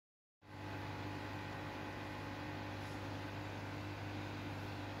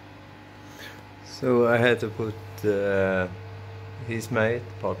So I had to put his mate,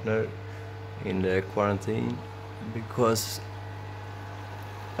 partner, in the quarantine because,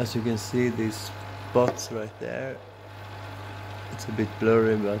 as you can see, these spots right there, it's a bit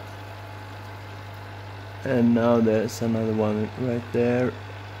blurry, but and now there's another one right there,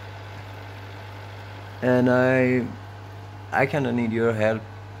 and I kind of need your help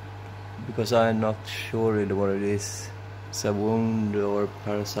because I'm not sure really what it is. It's a wound or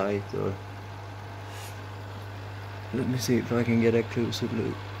parasite, or let me see if I can get a closer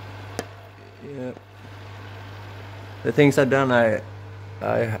look. Yeah, the things I've done, I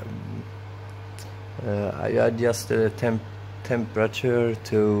adjusted the temperature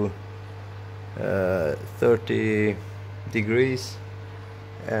to 30 degrees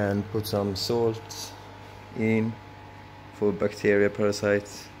and put some salt in for bacteria,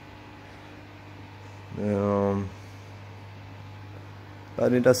 parasites,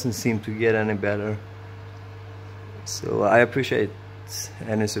 but it doesn't seem to get any better. So I appreciate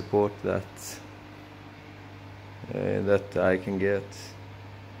any support that I can get,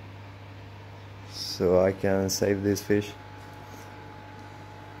 so I can save this fish.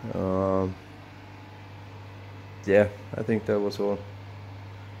 Yeah, I think that was all.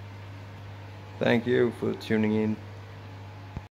 Thank you for tuning in.